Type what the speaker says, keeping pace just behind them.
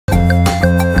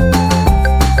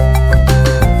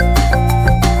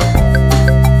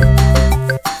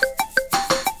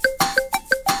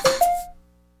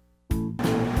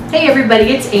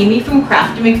everybody, it's Amy from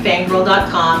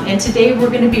craftymcfangirl.com, and today we're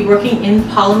going to be working in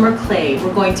polymer clay.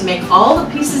 We're going to make all the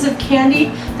pieces of candy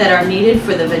that are needed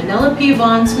for the Vanellope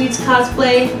von Schweetz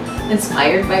cosplay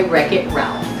inspired by Wreck-It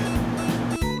Ralph.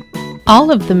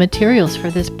 All of the materials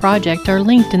for this project are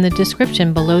linked in the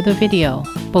description below the video,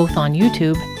 both on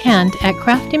YouTube and at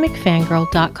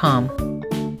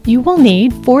craftymcfangirl.com. You will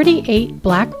need 48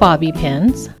 black bobby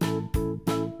pins,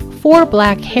 4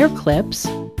 black hair clips,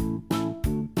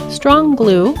 strong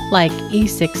glue like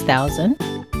E6000,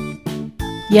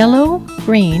 yellow,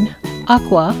 green,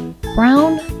 aqua,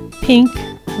 brown, pink,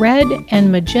 red,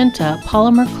 and magenta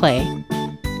polymer clay,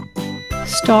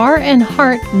 star and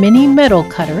heart mini metal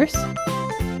cutters,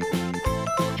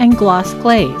 and gloss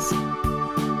glaze.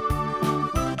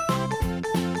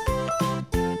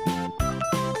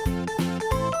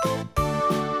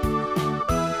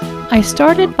 I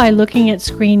started by looking at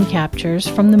screen captures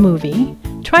from the movie,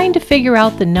 trying to figure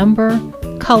out the number,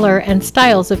 color, and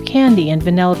styles of candy in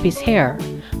Vanellope's hair.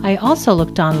 I also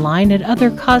looked online at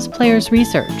other cosplayers'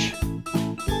 research.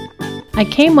 I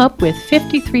came up with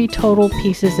 53 total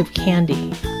pieces of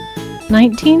candy,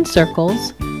 19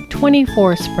 circles,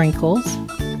 24 sprinkles,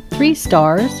 3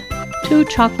 stars, 2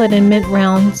 chocolate and mint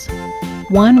rounds,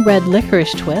 1 red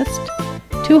licorice twist,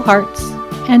 2 hearts,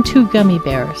 and 2 gummy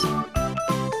bears.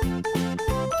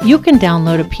 You can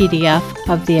download a PDF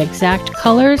of the exact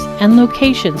colors and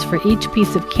locations for each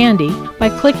piece of candy by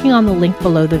clicking on the link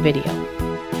below the video.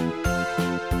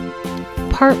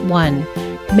 Part 1.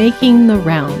 Making the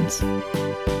rounds.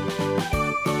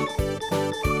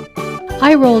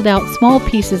 I rolled out small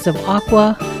pieces of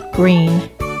aqua,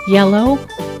 green, yellow,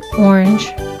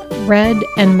 orange, red,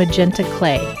 and magenta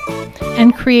clay,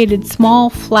 and created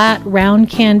small, flat, round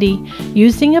candy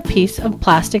using a piece of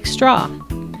plastic straw.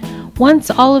 Once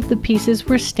all of the pieces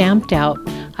were stamped out,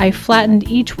 I flattened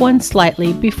each one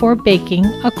slightly before baking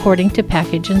according to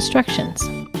package instructions.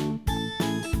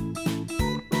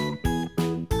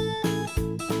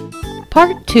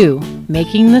 Part 2.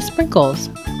 Making the sprinkles.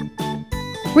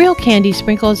 Real candy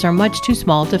sprinkles are much too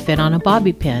small to fit on a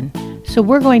bobby pin, so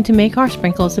we're going to make our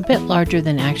sprinkles a bit larger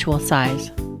than actual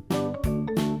size.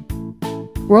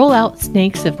 Roll out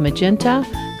snakes of magenta,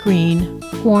 green,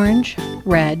 orange,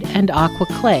 red, and aqua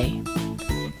clay.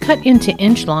 Cut into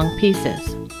inch-long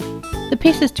pieces. The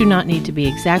pieces do not need to be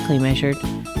exactly measured.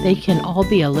 They can all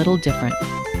be a little different.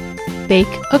 Bake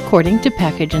according to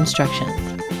package instructions.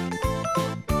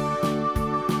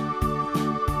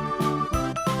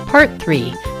 Part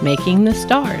 3. Making the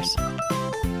stars.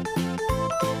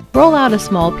 Roll out a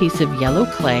small piece of yellow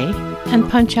clay and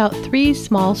punch out 3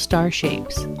 small star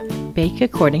shapes. Bake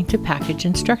according to package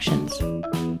instructions.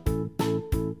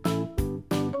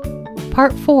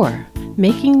 Part 4.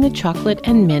 Making the chocolate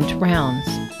and mint rounds.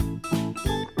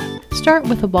 Start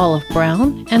with a ball of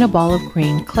brown and a ball of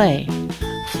green clay.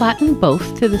 Flatten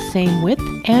both to the same width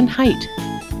and height.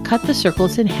 Cut the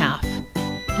circles in half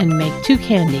and make 2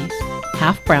 candies,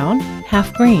 half brown,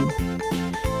 half green.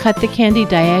 Cut the candy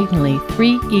diagonally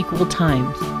 3 equal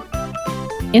times.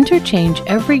 Interchange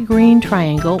every green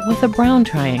triangle with a brown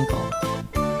triangle.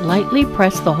 Lightly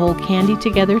press the whole candy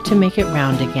together to make it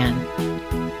round again.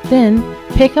 Then,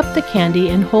 pick up the candy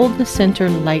and hold the center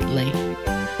lightly.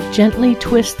 Gently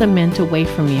twist the mint away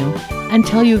from you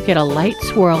until you get a light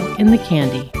swirl in the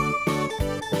candy.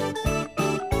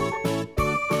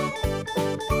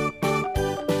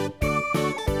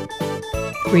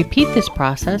 Repeat this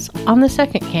process on the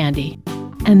second candy,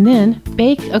 and then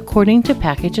bake according to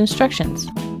package instructions.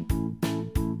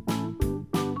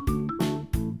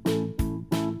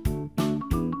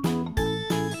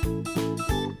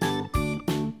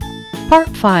 Part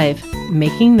 5.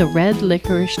 Making the red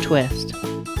licorice twist.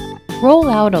 Roll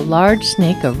out a large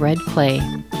snake of red clay.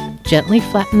 Gently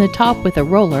flatten the top with a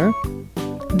roller,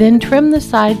 then trim the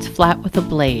sides flat with a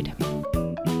blade.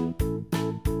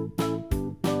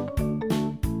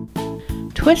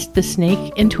 Twist the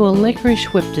snake into a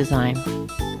licorice whip design.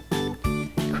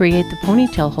 Create the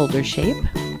ponytail holder shape,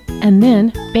 and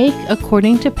then bake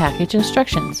according to package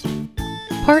instructions.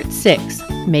 Part 6.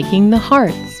 Making the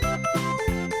hearts.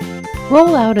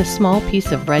 Roll out a small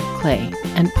piece of red clay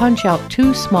and punch out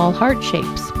 2 small heart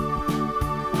shapes.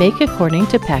 Bake according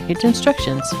to package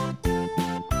instructions.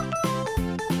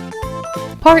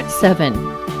 Part 7.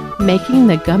 Making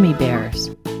the gummy bears.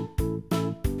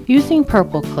 Using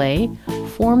purple clay,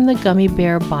 form the gummy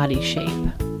bear body shape.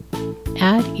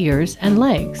 Add ears and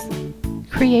legs.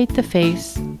 Create the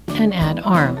face and add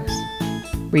arms.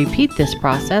 Repeat this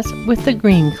process with the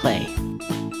green clay.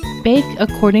 Bake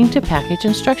according to package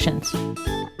instructions.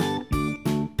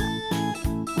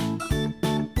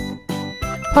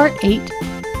 Part 8.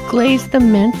 Glaze the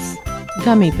mints,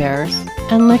 gummy bears,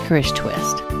 and licorice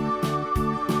twist.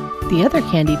 The other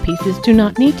candy pieces do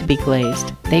not need to be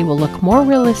glazed. They will look more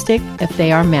realistic if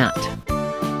they are matte.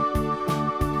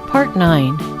 Part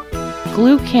 9.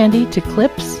 Glue candy to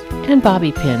clips and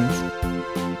bobby pins.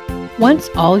 Once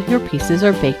all your pieces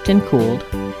are baked and cooled,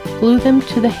 glue them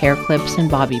to the hair clips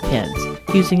and bobby pins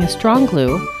using a strong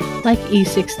glue like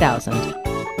E6000.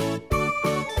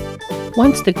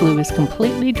 Once the glue is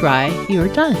completely dry, you are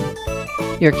done.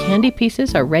 Your candy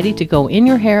pieces are ready to go in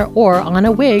your hair or on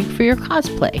a wig for your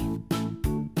cosplay.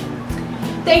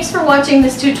 Thanks for watching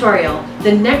this tutorial.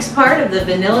 The next part of the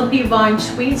Vanellope von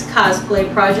Schweetz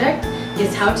cosplay project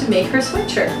is how to make her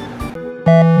sweatshirt.